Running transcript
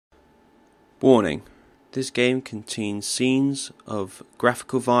Warning, this game contains scenes of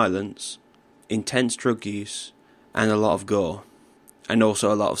graphical violence, intense drug use, and a lot of gore, and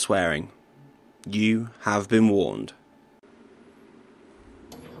also a lot of swearing. You have been warned.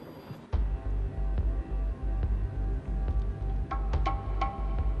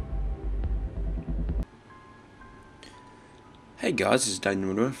 Hey guys, this is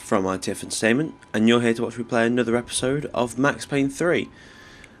Daniel from ITFEntertainment, and you're here to watch me play another episode of Max Payne 3.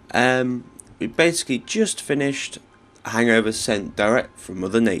 We basically just finished Hangover Sent Direct from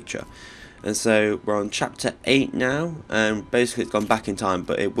Mother Nature, and so we're on chapter 8 now, and basically it's gone back in time,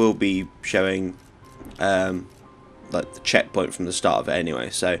 but it will be showing like the checkpoint from the start of it anyway,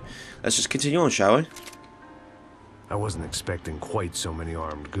 so let's just continue on, shall we? I wasn't expecting quite so many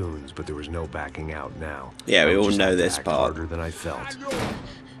armed goons, but there was no backing out now. Yeah, we all know this part. Harder than I felt.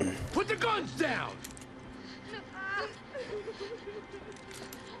 Put the guns down!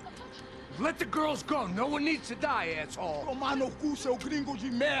 Let the girls go. No one needs to die, asshole. Tomar no cu, seu gringo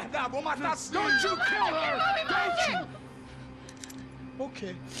de merda. Vou matar sim. Don't you kill her! Don't you?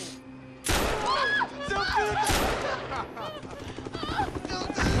 Okay.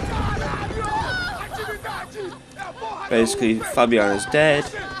 Basically, Fabiana's dead,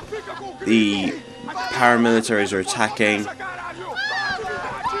 the paramilitaries are attacking,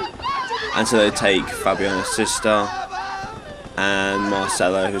 and so they take Fabiana's sister and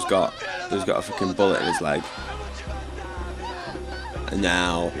Marcelo, who's got a fucking bullet in his leg. And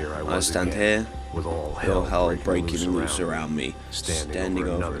now I stand here with all hell breaking loose around me, standing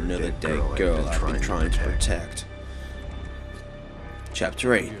over another dead girl I've been trying to protect.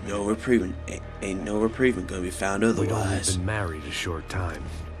 Chapter 8, no reprievement. Ain't no reprievement gonna be found otherwise. We'd only been married a short time.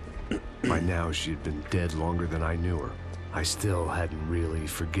 By now she'd been dead longer than I knew her. I still hadn't really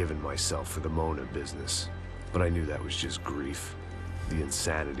forgiven myself for the Mona business, but I knew that was just grief. The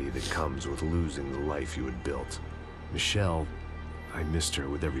insanity that comes with losing the life you had built. Michelle, I missed her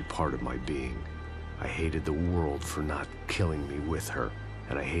with every part of my being. I hated the world for not killing me with her,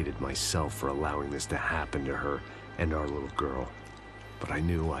 and I hated myself for allowing this to happen to her and our little girl. But I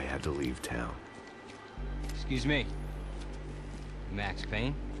knew I had to leave town. Excuse me. Max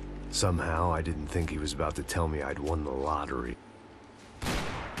Payne? Somehow, I didn't think he was about to tell me I'd won the lottery.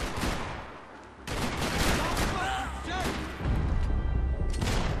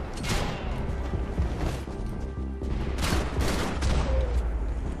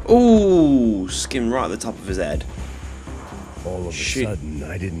 Ooh, skimmed right at the top of his head. All of a sudden,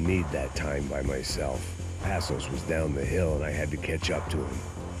 I didn't need that time by myself. Passos was down the hill and I had to catch up to him.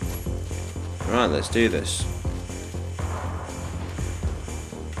 Right, let's do this.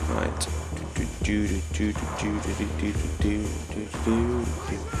 Right.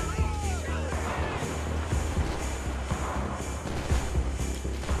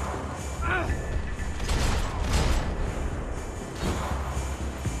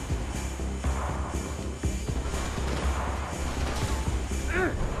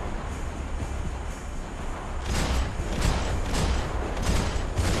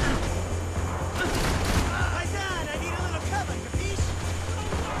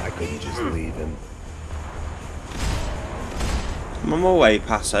 Just leave him. I'm on my way,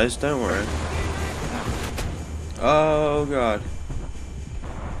 Passos, don't worry. Oh god.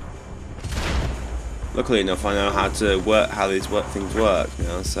 Luckily enough, I know how to work, how these things work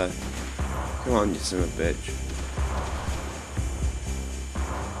now, so come on, you son of a bitch.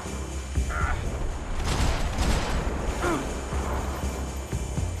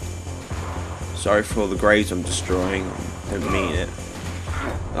 Sorry for all the graves I'm destroying. I don't mean it.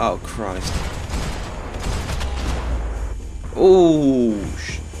 Oh Christ! Ooh,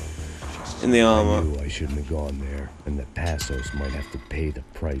 in the armor. I knew I shouldn't have gone there, and that Passos might have to pay the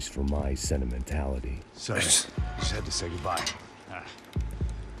price for my sentimentality. So, just had to say goodbye.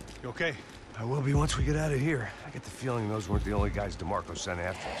 You okay? I will be once we get out of here. I get the feeling those weren't the only guys DeMarco sent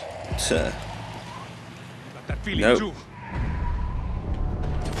after us. Got that feeling nope. too.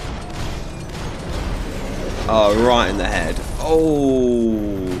 Oh, right in the head. Oh.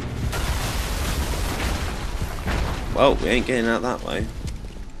 Well, we ain't getting out that way.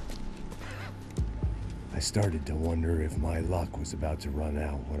 I started to wonder if my luck was about to run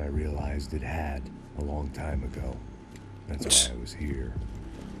out when I realized it had a long time ago. That's why I was here.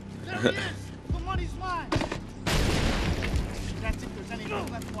 There he is! The money's mine! That's if there's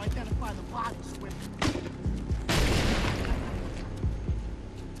anything left to identify the bodies with.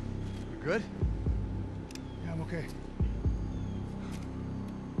 You good? Yeah, I'm okay.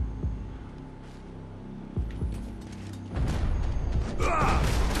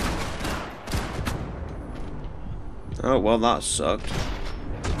 Oh, well, that sucked.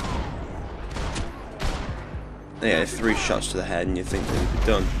 Yeah, 3 shots to the head and you think that you'd be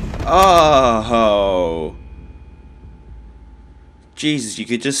done. Oh! Jesus, you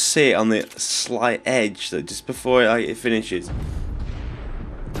could just see it on the slight edge that just before it finishes.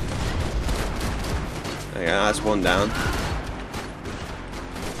 There you go, that's 1 down.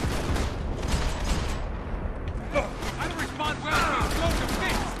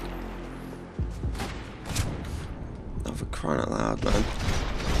 Not for crying out loud, man.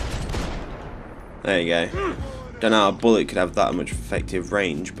 There you go. Don't know how a bullet could have that much effective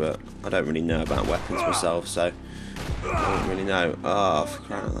range, but I don't really know about weapons myself, so I don't really know. Oh, for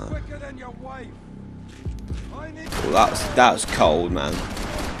crying out loud. Well, that's cold, man.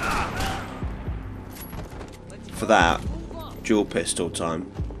 For that, dual pistol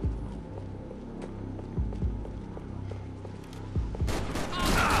time.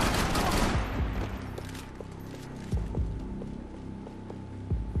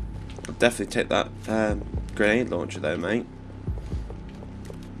 I'll definitely take that grenade launcher though, mate.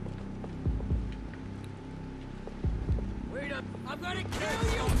 Wait up! I'm gonna kill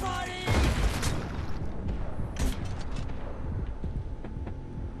you, buddy!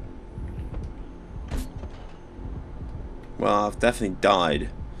 Well, I've definitely died,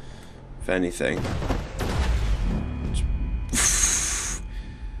 if anything.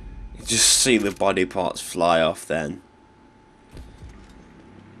 You just see the body parts fly off then.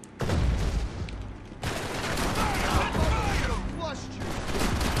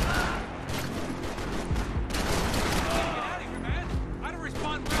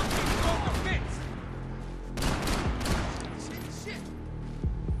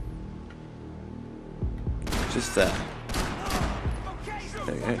 Just there.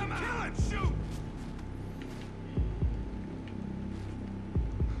 There you go.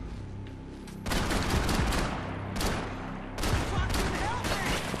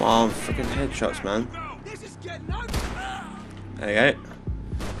 Come on, freaking headshots, man. There you go.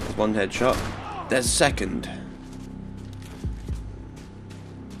 There's 1 headshot. There's a second.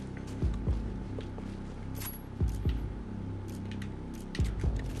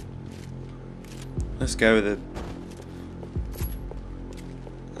 Let's go with a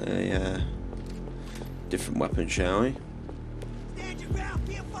different weapon, shall we? Stand your ground,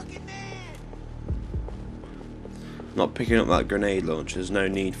 be a fucking man! Not picking up that grenade launcher, there's no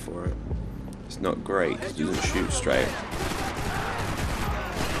need for it. It's not great, it doesn't shoot straight.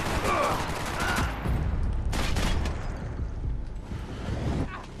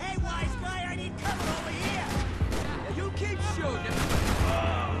 Hey, wise guy, I need cover over here! You keep shooting!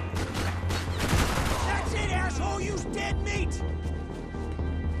 That's it, asshole! Use dead meat!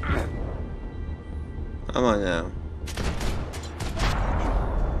 Am I now?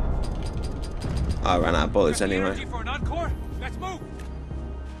 I ran out of bullets anyway.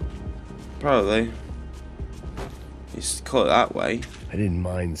 Probably. You call it that way. I didn't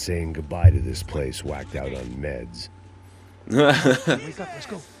mind saying goodbye to this place whacked out on meds. Wake up, let's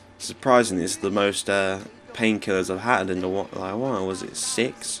go. Surprisingly, it's the most painkillers I've had in a while. Was it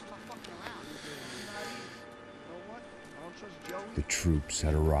 6? The troops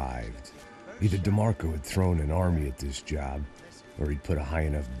had arrived. Either DeMarco had thrown an army at this job, or he'd put a high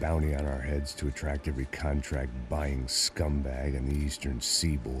enough bounty on our heads to attract every contract-buying scumbag on the eastern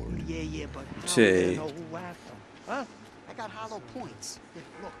seaboard. Yeah, but Gee. know who whacked them. Huh? I got hollow points.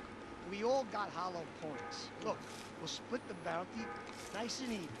 Look, we all got hollow points. Look, we'll split the bounty nice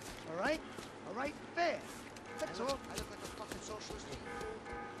and even. All right? All right? Fair. That's all. I look like a fucking socialist.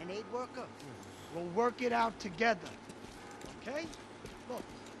 An aid worker. We'll work it out together. Okay? Look.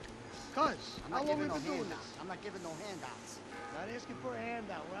 Cuz, how long we been doing this? I'm not giving no handouts. Not asking for a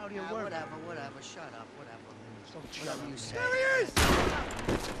handout. We're out here working. Whatever. Shut up. Whatever. So Whatever you say. There he is!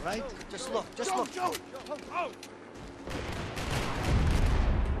 Right? Just look. Joe! Oh!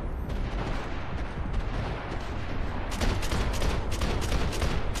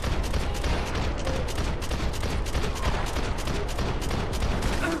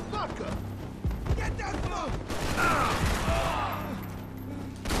 Get that phone!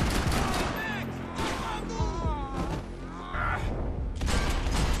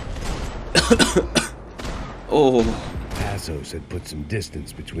 Oh. Passos had put some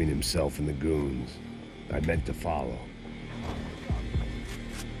distance between himself and the goons. I meant to follow.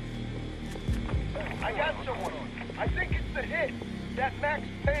 I got someone. I think it's the hit. That Max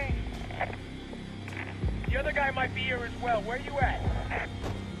Payne. The other guy might be here as well. Where you at?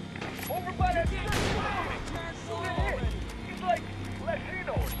 Over by that church. He's like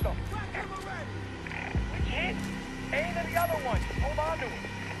Latino or something. Which hit? Aint or the other one? Hold on to him.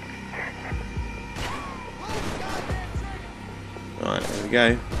 Right, there we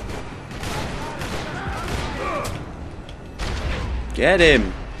go. Get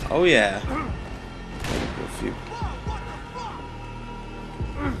him! Oh yeah. A few.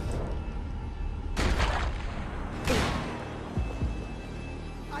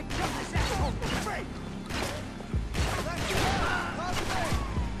 I killed this asshole for free!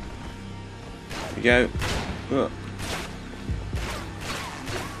 Here we go. Oh.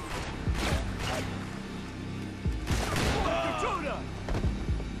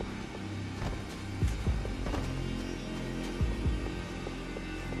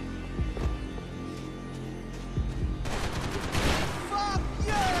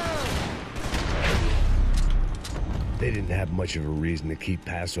 They didn't have much of a reason to keep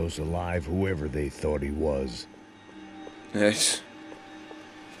Passos alive, whoever they thought he was. Yes.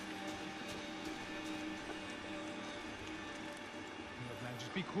 Look, man,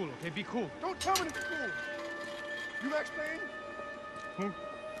 just be cool, okay? Be cool. Don't tell me to be cool. You Max Payne? Who?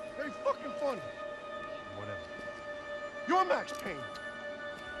 Very fucking funny. Whatever. You're Max Payne.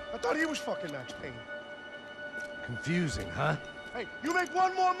 I thought he was fucking Max Payne. Confusing, huh? Hey, you make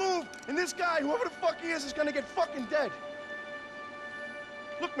one more move, and this guy, whoever the fuck he is gonna get fucking dead.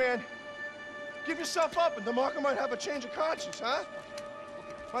 Look, man, give yourself up, and DeMarco might have a change of conscience, huh?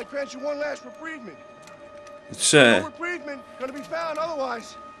 Might grant you one last reprievement. It's No reprievement gonna be found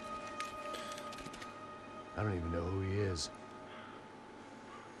otherwise. I don't even know who he is.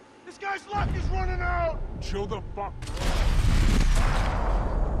 This guy's luck is running out. Chill the fuck.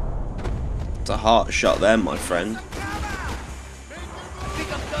 it's a heart shot there, my friend. I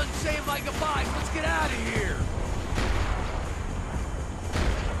think I'm done saying my goodbyes. Let's get out of here.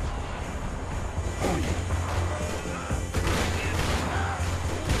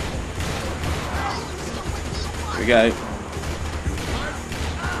 Here we go.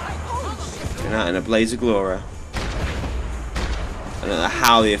 Going out in a blaze of glory. I don't know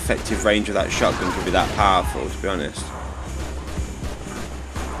how the effective range of that shotgun could be that powerful, to be honest.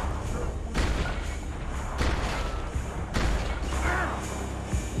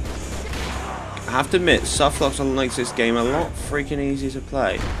 I have to admit, Softlock makes this game a lot freaking easy to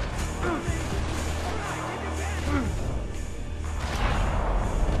play.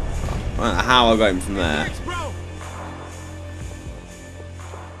 I don't know how I got him from there.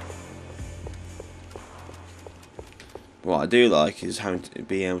 What I do like is having to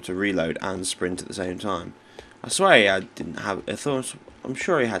be able to reload and sprint at the same time. I swear I didn't have. I'm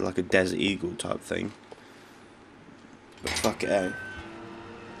sure he had like a Desert Eagle type thing. But fuck it out.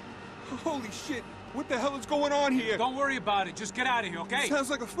 Holy shit! What the hell is going on here? Don't worry about it. Just get out of here, okay? Sounds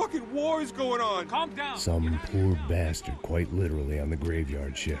like a fucking war is going on. Calm down. Some poor bastard quite literally on the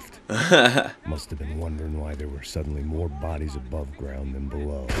graveyard shift. Must have been wondering why there were suddenly more bodies above ground than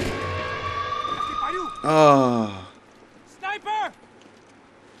below. Oh. Sniper!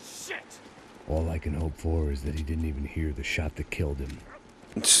 Shit! All I can hope for is that he didn't even hear the shot that killed him.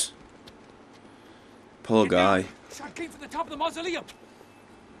 Poor guy. Shot came from the top of the mausoleum.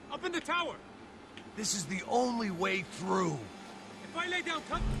 Up in the tower. This is the only way through. If I lay down,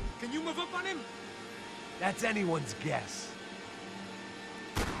 can you move up on him? That's anyone's guess.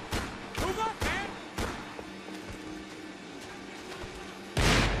 Move up, man!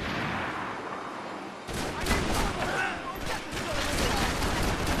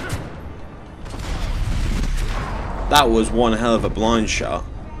 That was one hell of a blind shot.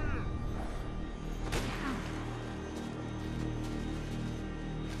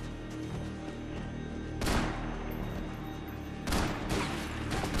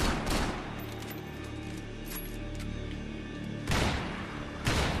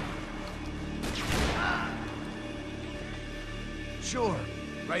 Sure.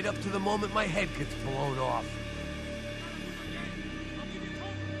 Right up to the moment my head gets blown off.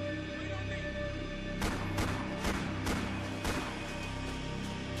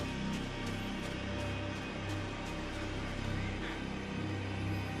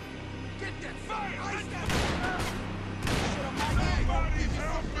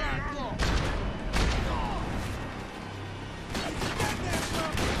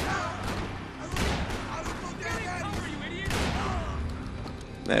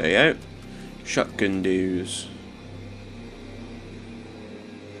 There we go. Shotgun dues.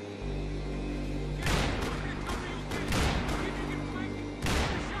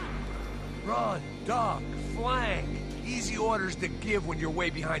 Run, duck, flank. Easy orders to give when you're way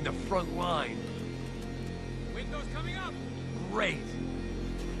behind the front line. Windows coming up. Great.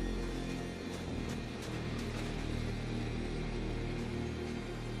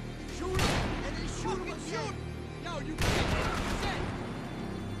 Shoot him! And then shoot him again! Yo, you can't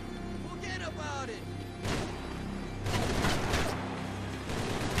forget about it!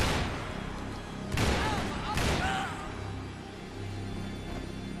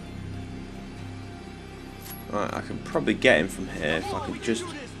 Right, I can probably get him from here if I could just...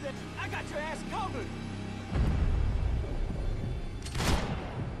 I got your ass covered.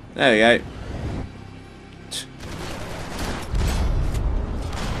 There we go.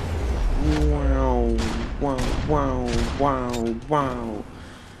 Wow, wow, wow, wow, wow.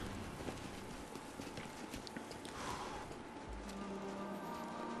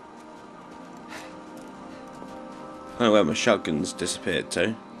 I don't know where my shotgun's disappeared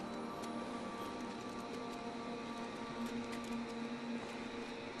to.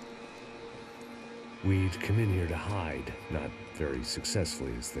 We'd come in here to hide, not very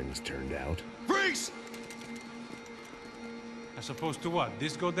successfully as things turned out. Freeze! As opposed to what?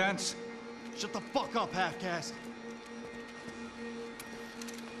 Disco dance? Shut the fuck up, half-caste.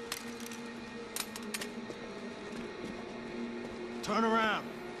 Turn around.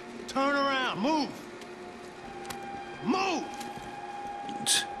 Turn around. Move. Move!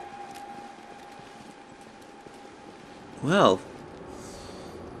 Well.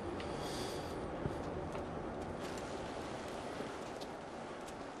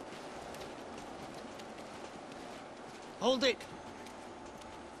 Hold it!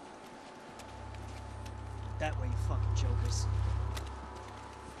 That way, you fucking jokers.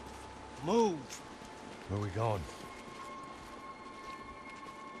 Move! Where are we going?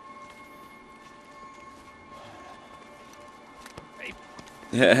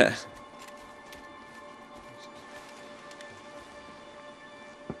 Yeah.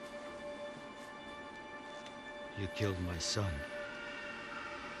 You killed my son.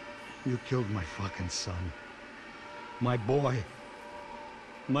 You killed my fucking son. My boy.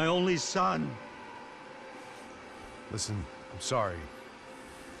 My only son. Listen, I'm sorry.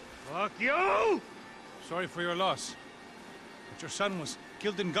 Fuck you! Sorry for your loss. But your son was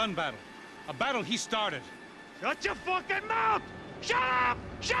killed in gun battle. A battle he started. Shut your fucking mouth! Shut up!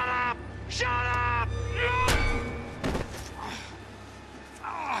 Shut up! Shut up!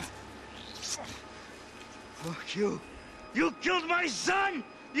 Fuck you. You killed my son!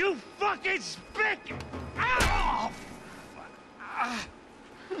 You fucking spick! Ow!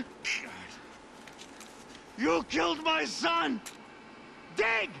 You killed my son!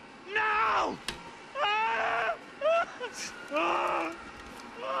 Dig! Now!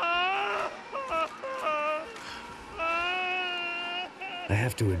 I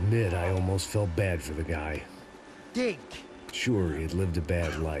have to admit, I almost felt bad for the guy. Dig! Sure, he had lived a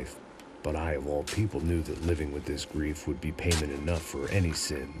bad life, but I, of all people, knew that living with this grief would be payment enough for any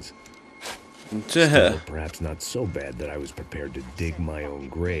sins. Still, perhaps not so bad that I was prepared to dig my own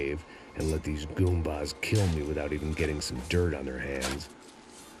grave and let these goombas kill me without even getting some dirt on their hands.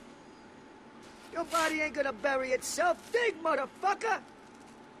 Your body ain't gonna bury itself. Dig, motherfucker!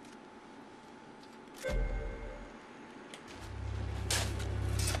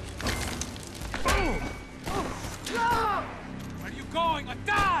 Boom! No! Where are you going? A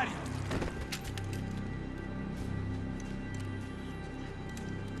dad!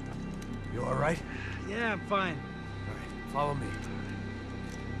 You all right? Yeah, I'm fine. All right, follow me.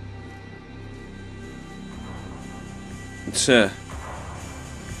 Sir.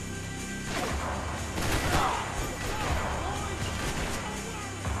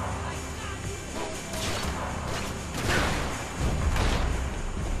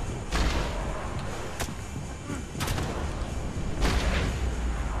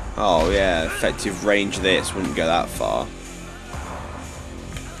 Oh yeah, effective range of this wouldn't go that far.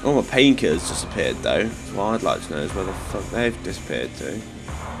 All my painkillers disappeared though. What I'd like to know is where the fuck they've disappeared to.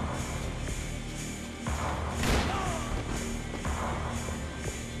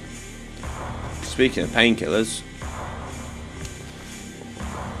 Speaking of painkillers,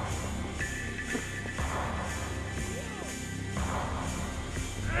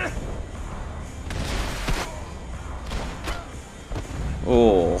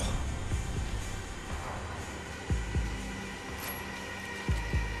 oh.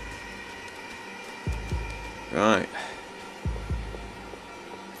 Right.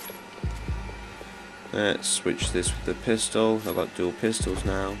 Let's switch this with the pistol. I've got dual pistols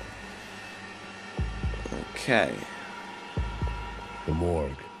now. Okay. The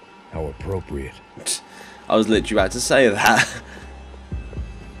morgue. How appropriate. I was literally about to say that.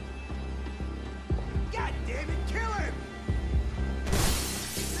 God damn it, kill him!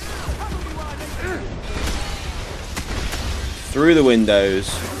 Through the windows.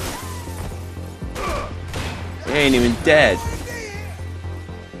 He ain't even dead.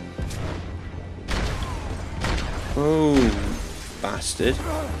 Oh, bastard.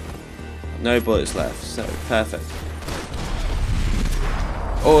 No bullets left, so perfect.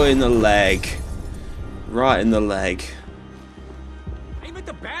 Oh, in the leg. Right in the leg. Aim at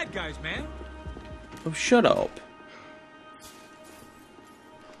the bad guys, man. Oh, shut up.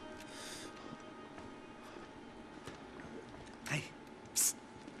 Hey, psst,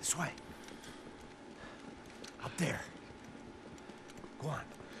 this way. Up there. Go on,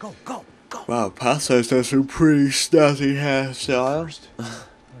 go, go, go. Wow, Passo's does some pretty snazzy hairstyle. All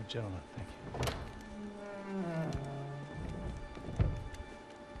right, gentlemen, thank you.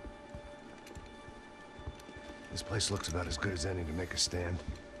 This place looks about as good as any to make a stand.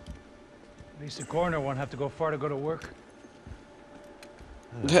 At least the coroner won't have to go far to go to work.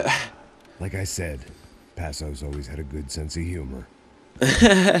 Like I said, Passo's always had a good sense of humor. We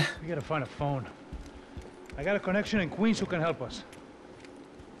gotta find a phone. I got a connection in Queens who can help us.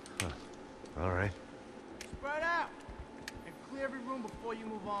 All right. Spread out and clear every room before you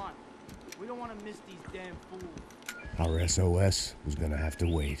move on. We don't want to miss these damn fools. Our SOS was gonna have to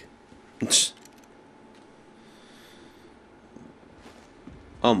wait.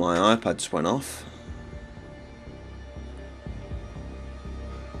 Oh, my iPad just went off.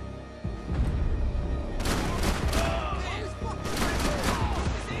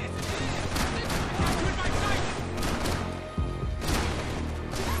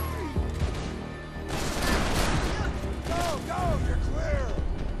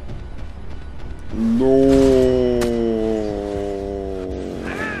 No.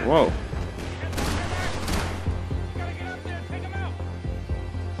 Whoa.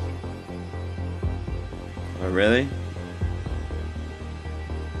 Oh, really?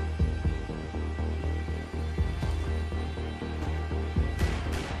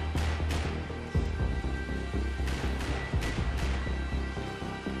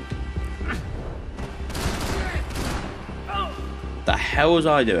 The hell was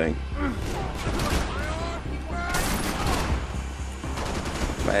I doing?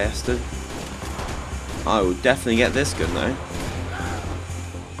 Bastard. I will definitely get this gun though.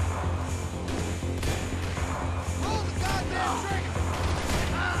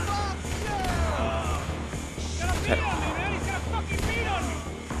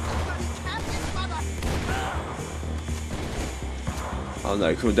 Oh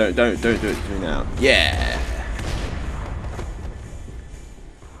no, come on, don't do it to me now. Yeah.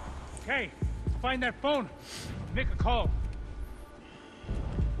 Okay, find that phone. Make a call.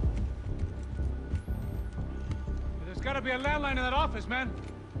 There's gotta be a landline in that office, man.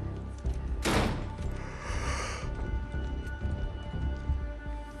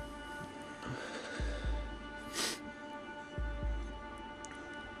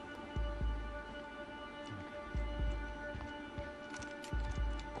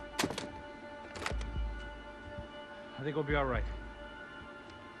 I think we'll be all right.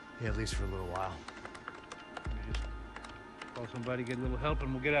 Yeah, at least for a little while. Let me just call somebody, get a little help,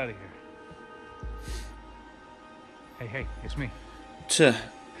 and we'll get out of here. Hey, it's me. Tuh. Look,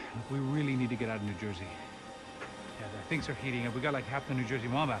 we really need to get out of New Jersey. Yeah, things are heating up. We got like half the New Jersey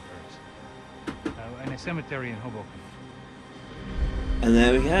mob after us. And a cemetery in Hoboken. And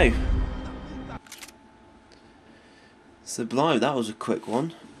there we go. Sublime, that was a quick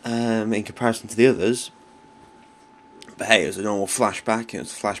one. In comparison to the others. But hey, it was a normal flashback. It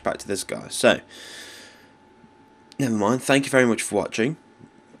was a flashback to this guy. So, never mind. Thank you very much for watching.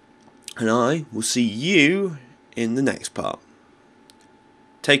 And I will see you in the next part.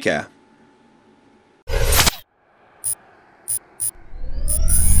 Take care.